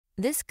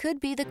This could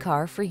be the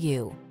car for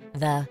you.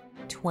 The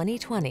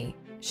 2020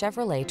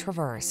 Chevrolet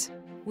Traverse.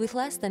 With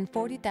less than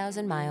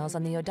 40,000 miles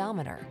on the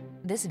odometer,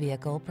 this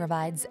vehicle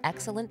provides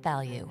excellent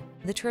value.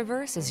 The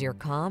Traverse is your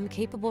calm,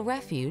 capable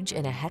refuge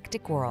in a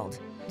hectic world.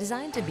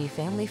 Designed to be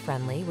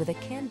family-friendly with a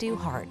can-do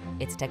heart,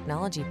 its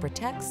technology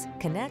protects,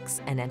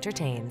 connects, and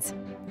entertains.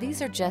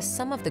 These are just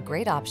some of the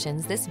great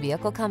options this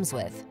vehicle comes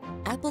with: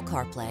 Apple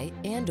CarPlay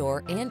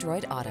and/or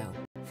Android Auto,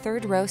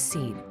 third-row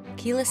seat,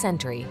 keyless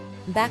entry,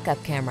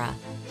 backup camera,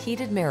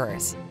 heated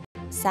mirrors,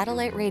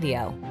 satellite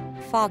radio,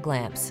 fog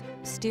lamps,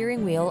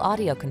 steering wheel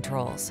audio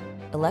controls,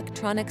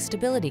 electronic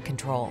stability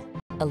control,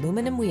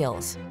 aluminum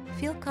wheels.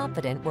 Feel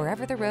confident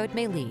wherever the road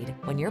may lead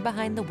when you're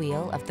behind the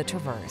wheel of the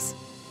Traverse.